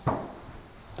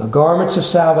 The garments of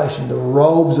salvation, the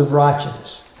robes of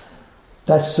righteousness.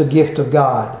 That's the gift of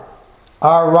God.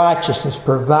 Our righteousness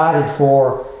provided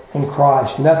for in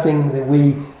Christ. Nothing that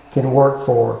we can work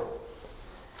for.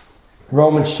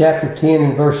 Romans chapter 10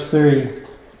 and verse 3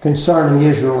 concerning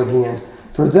Israel again.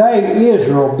 For they,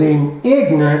 Israel, being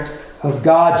ignorant of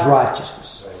God's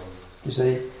righteousness, you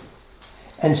see,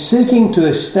 and seeking to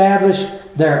establish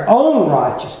their own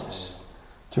righteousness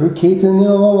through keeping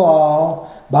the law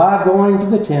by going to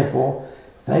the temple,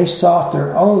 they sought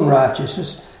their own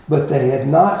righteousness, but they had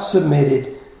not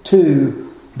submitted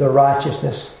to the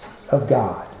righteousness of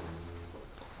God.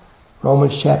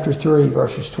 Romans chapter 3,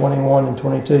 verses 21 and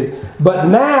 22. But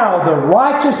now the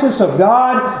righteousness of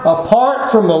God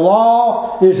apart from the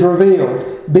law is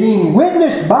revealed, being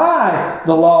witnessed by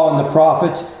the law and the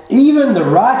prophets, even the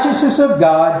righteousness of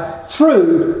God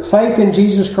through faith in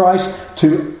Jesus Christ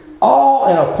to all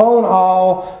and upon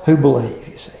all who believe.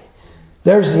 You see,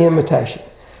 there's the invitation.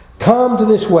 Come to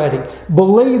this wedding.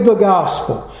 Believe the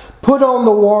gospel. Put on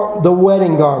the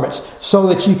wedding garments so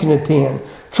that you can attend.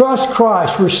 Trust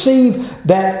Christ. Receive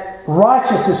that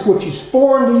righteousness which is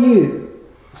foreign to you.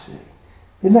 See?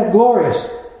 Isn't that glorious?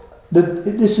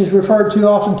 This is referred to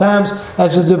oftentimes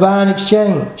as a divine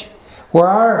exchange, where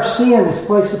our sin is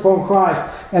placed upon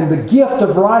Christ and the gift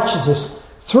of righteousness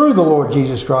through the Lord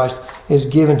Jesus Christ is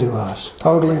given to us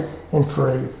totally and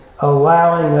free,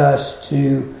 allowing us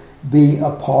to be a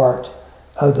part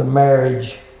of the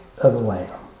marriage of the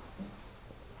Lamb.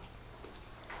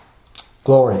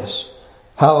 Glorious.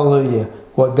 Hallelujah,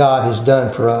 what God has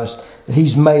done for us. That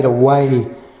He's made a way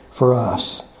for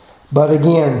us. But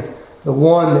again, the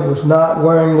one that was not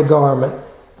wearing the garment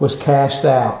was cast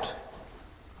out,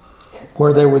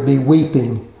 where there would be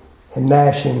weeping and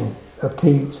gnashing of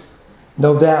teeth.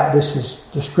 No doubt this is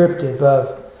descriptive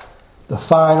of the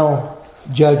final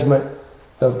judgment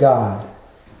of God.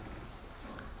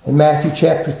 In Matthew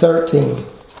chapter 13,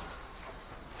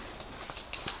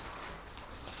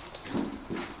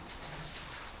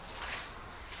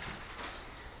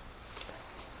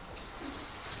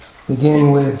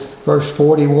 beginning with verse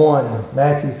 41,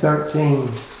 Matthew 13,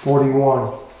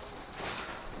 41.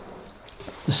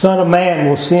 The Son of Man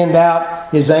will send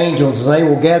out His angels, and they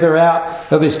will gather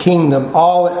out of His kingdom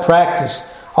all that practice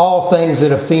all things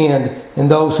that offend, and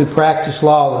those who practice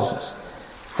lawlessness,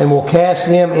 and will cast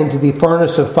them into the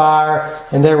furnace of fire,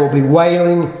 and there will be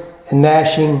wailing and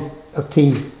gnashing of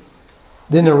teeth.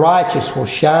 Then the righteous will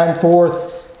shine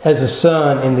forth as the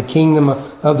sun in the kingdom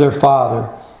of their Father.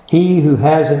 He who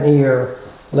has an ear,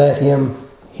 let him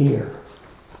hear.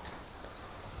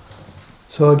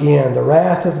 So again, the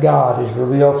wrath of God is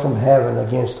revealed from heaven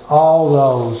against all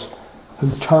those who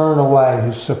turn away,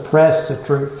 who suppress the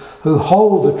truth, who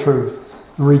hold the truth,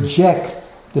 reject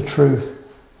the truth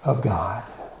of God.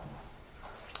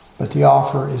 But the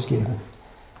offer is given.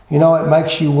 You know, it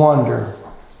makes you wonder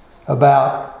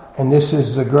about, and this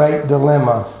is the great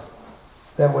dilemma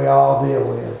that we all deal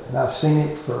with, and I've seen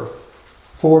it for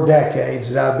 4 decades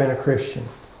that I've been a Christian.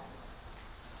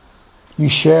 You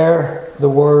share the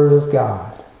Word of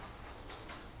God,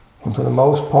 and for the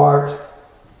most part,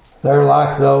 they're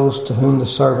like those to whom the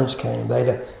servants came.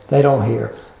 They don't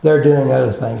hear. They're doing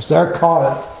other things. They're caught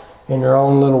up in their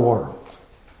own little world.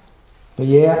 But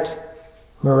yet,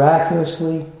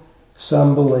 miraculously,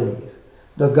 some believe.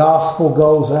 The gospel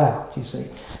goes out, you see.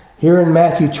 Here in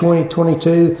Matthew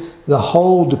 20:22, the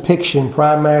whole depiction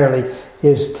primarily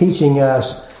is teaching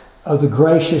us of the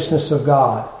graciousness of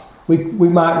God. We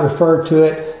might refer to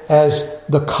it as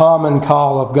the common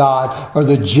call of God or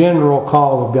the general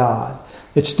call of God.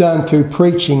 It's done through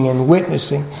preaching and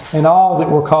witnessing and all that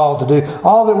we're called to do,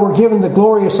 all that we're given the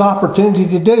glorious opportunity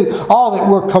to do, all that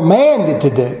we're commanded to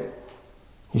do.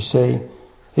 You see,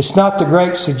 it's not the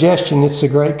great suggestion, it's the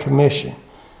great commission.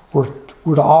 We're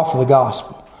to offer the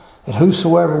gospel, that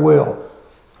whosoever will,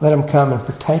 let him come and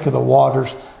partake of the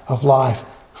waters of life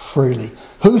freely.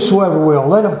 Whosoever will,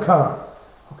 let him come.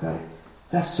 Okay?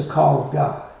 That's the call of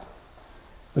God.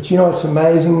 But you know, it's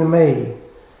amazing to me,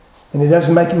 and it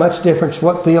doesn't make much difference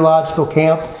what theological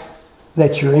camp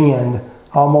that you're in.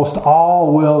 Almost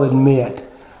all will admit,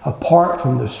 apart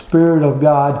from the Spirit of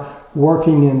God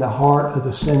working in the heart of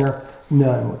the sinner,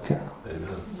 none would come.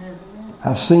 Amen.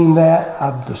 I've seen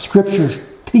that. The Scripture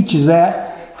teaches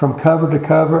that from cover to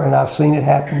cover, and I've seen it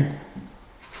happen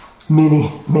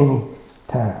many, many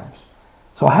times.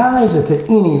 So how is it that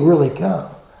any really come?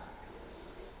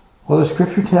 Well, the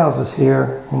Scripture tells us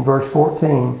here in verse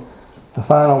 14, the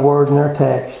final word in our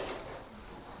text,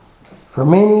 for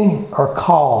many are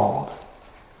called.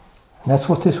 And that's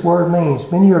what this word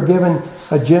means. Many are given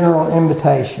a general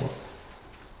invitation,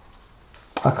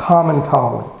 a common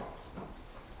calling.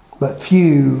 But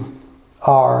few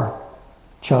are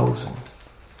chosen.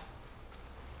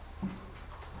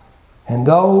 And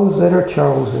those that are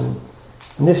chosen,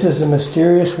 and this is the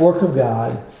mysterious work of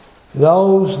God,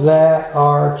 those that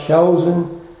are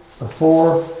chosen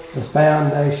before the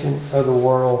foundation of the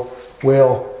world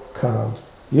will come.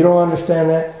 You don't understand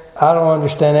that? I don't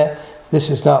understand that. This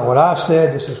is not what I've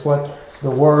said. This is what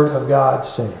the Word of God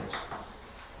says.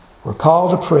 We're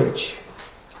called to preach,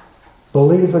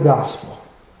 believe the gospel,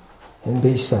 and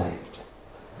be saved.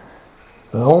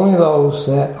 But only those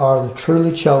that are the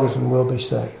truly chosen will be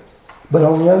saved. But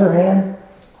on the other hand,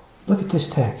 look at this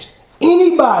text.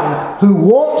 Anybody who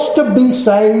wants to be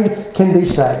saved can be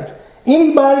saved.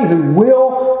 Anybody who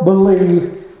will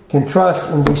believe can trust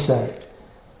and be saved.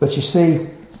 But you see,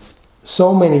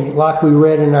 so many, like we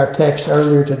read in our text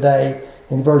earlier today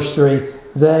in verse 3,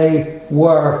 they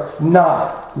were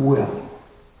not willing.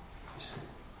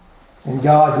 And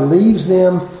God leaves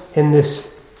them in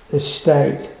this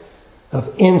state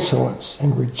of insolence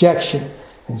and rejection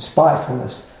and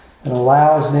spitefulness and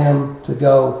allows them to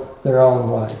go their own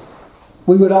way.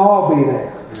 We would all be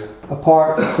there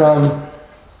apart from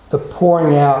the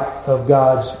pouring out of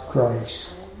God's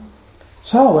grace.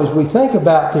 So as we think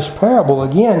about this parable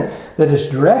again that is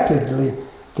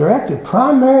directed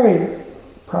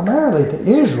primarily to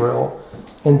Israel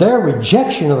and their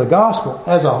rejection of the gospel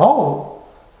as a whole,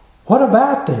 what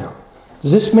about them?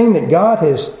 Does this mean that God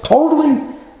has totally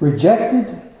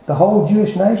rejected the whole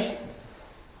Jewish nation?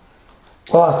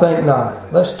 Well, I think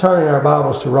not. Let's turn in our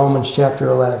Bibles to Romans chapter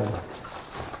 11.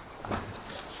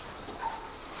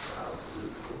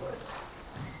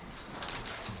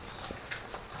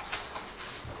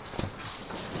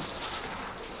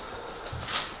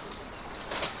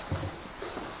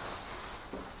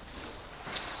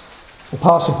 The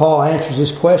Apostle Paul answers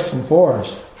this question for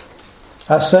us.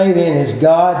 I say then, has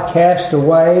God cast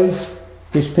away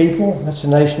His people? That's the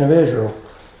nation of Israel.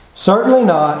 Certainly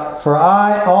not, for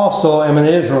I also am an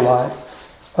Israelite,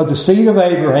 of the seed of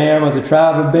Abraham, of the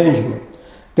tribe of Benjamin.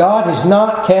 God has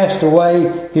not cast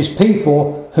away His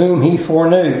people whom He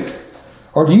foreknew.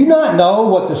 Or do you not know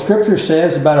what the Scripture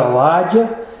says about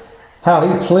Elijah? How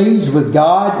he pleads with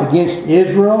God against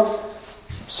Israel,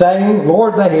 saying,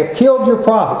 Lord, they have killed your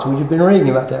prophets. We've been reading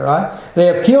about that, right? They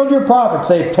have killed your prophets.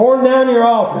 They have torn down your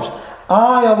altars.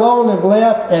 I alone am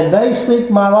left, and they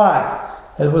seek my life.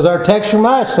 That was our text from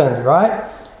last Sunday, right?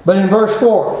 But in verse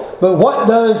 4, but what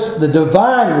does the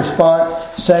divine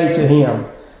response say to him?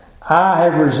 I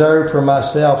have reserved for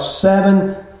myself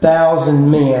 7,000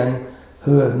 men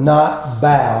who have not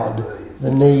bowed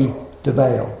the knee to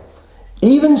Baal.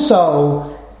 Even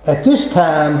so, at this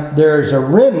time there is a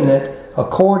remnant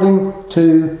according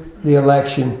to the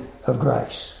election of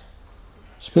grace.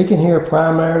 Speaking here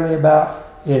primarily about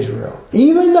Israel.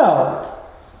 Even though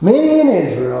many in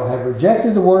Israel have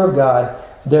rejected the Word of God,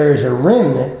 there is a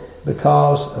remnant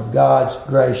because of God's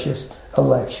gracious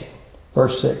election.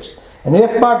 Verse 6. And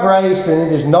if by grace, then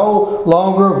it is no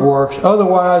longer of works.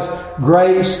 Otherwise,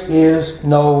 grace is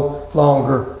no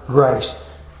longer grace.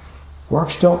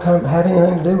 Works don't have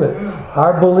anything to do with it.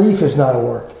 Our belief is not a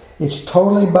work. It's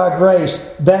totally by grace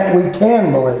that we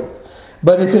can believe.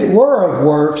 But if it were of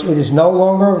works, it is no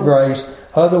longer of grace.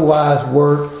 Otherwise,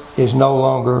 work is no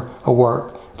longer a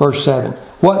work. Verse 7.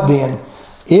 What then?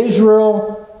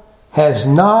 Israel has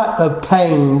not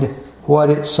obtained what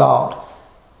it sought.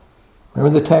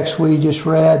 Remember the text we just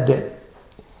read that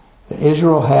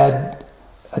Israel had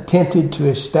attempted to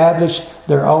establish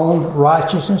their own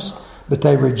righteousness, but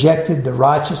they rejected the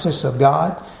righteousness of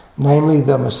God, namely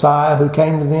the Messiah who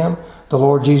came to them, the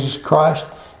Lord Jesus Christ.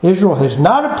 Israel has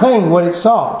not obtained what it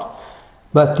sought,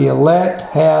 but the elect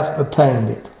have obtained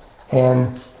it,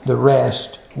 and the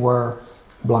rest were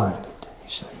blinded. You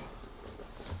see,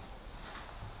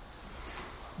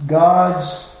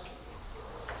 God's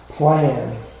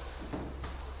plan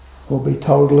will be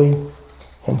totally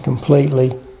and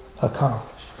completely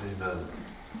accomplished. Amen.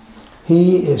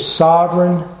 He is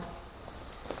sovereign,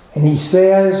 and He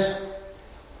says,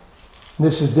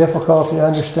 this is difficult to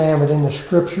understand, but in the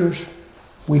Scriptures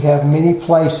we have many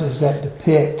places that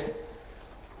depict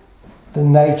the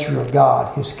nature of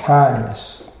God, His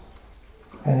kindness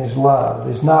and His love.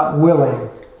 He is not willing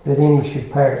that any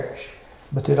should perish,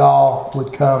 but that all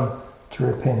would come to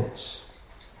repentance.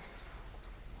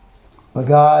 But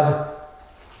God,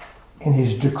 in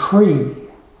His decree,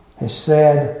 has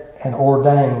said and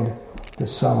ordained that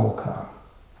some will come.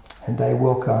 And they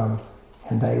will come,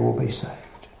 and they will be saved.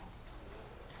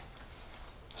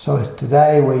 So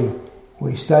today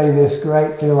we study this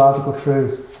great theological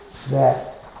truth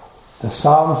that the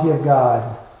sovereignty of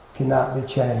God cannot be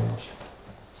changed.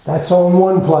 That's on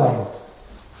one plane.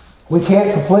 We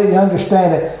can't completely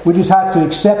understand it. We just have to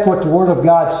accept what the Word of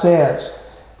God says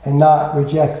and not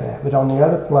reject that. But on the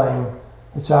other plane,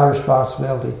 it's our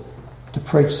responsibility to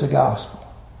preach the gospel.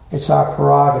 It's our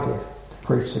prerogative to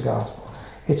preach the gospel.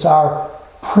 It's our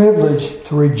privilege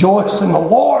to rejoice in the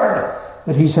Lord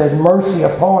that He's had mercy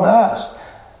upon us.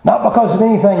 Not because of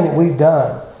anything that we've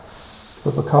done,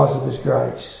 but because of His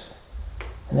grace.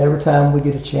 And every time we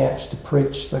get a chance to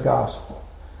preach the gospel,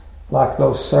 like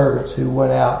those servants who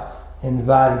went out and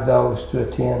invited those to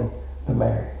attend the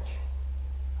marriage.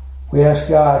 We ask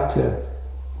God to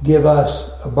give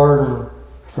us a burden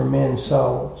for men's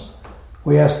souls.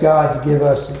 We ask God to give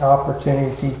us the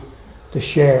opportunity to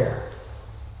share.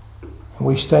 And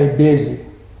we stay busy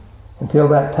until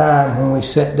that time when we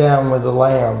sit down with the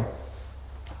Lamb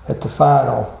at the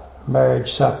final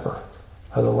marriage supper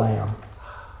of the Lamb.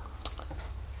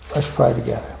 Let's pray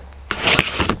together.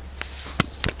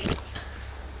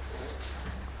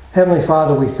 Heavenly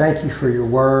Father, we thank You for Your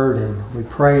Word, and we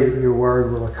pray that Your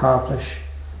Word will accomplish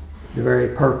the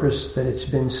very purpose that it's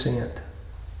been sent.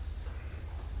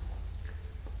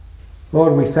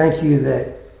 Lord, we thank You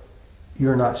that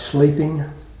You're not sleeping,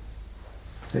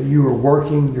 that You are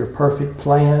working Your perfect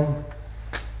plan,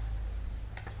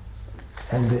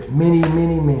 and that many,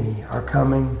 many, many are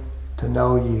coming to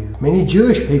know You. Many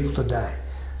Jewish people today,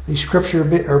 these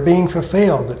scriptures are being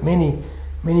fulfilled, that many,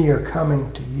 many are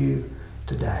coming to You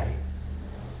today.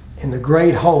 In the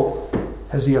great hope,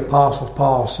 as the Apostle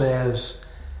Paul says,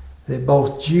 that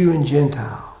both Jew and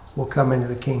Gentile will come into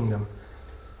the kingdom,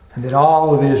 and that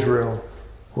all of Israel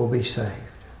will be saved.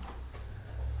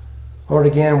 Lord,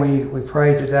 again, we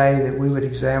pray today that we would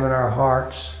examine our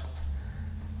hearts,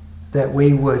 that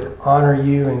we would honor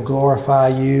you and glorify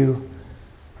you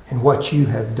in what you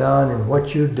have done and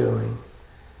what you're doing.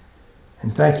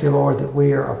 And thank you, Lord, that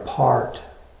we are a part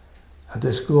of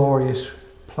this glorious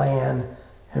plan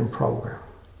and program.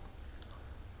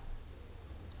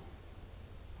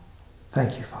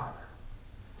 Thank you, Father.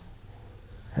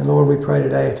 And Lord, we pray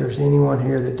today if there's anyone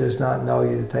here that does not know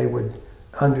you, that they would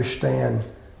understand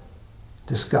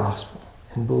this gospel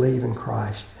and believe in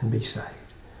Christ and be saved.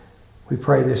 We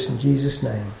pray this in Jesus'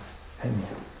 name.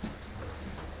 Amen.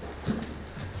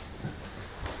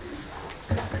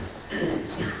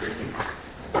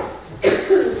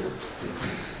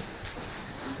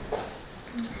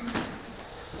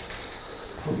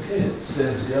 Okay, let's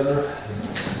stand together and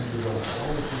we'll sing the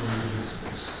all the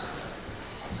dismissed.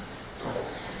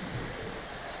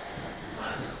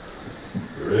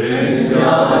 Praise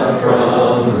God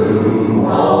from whom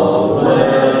all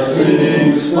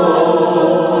blessings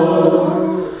flow.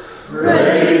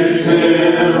 Praise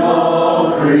Him,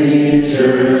 all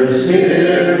creatures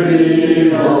here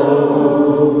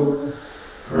below.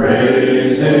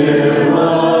 Praise Him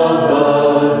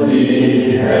above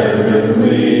the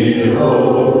heavenly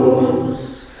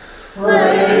host.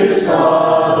 Praise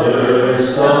Father,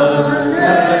 Son,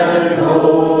 and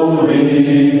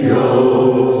Holy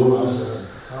Ghost.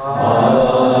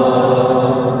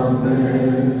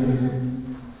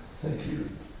 Amen. Thank you.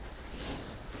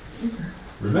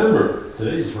 Remember,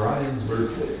 today's Ryan's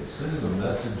birthday. Send him a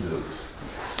message of...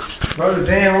 Brother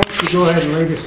Dan, why don't you go ahead and lead us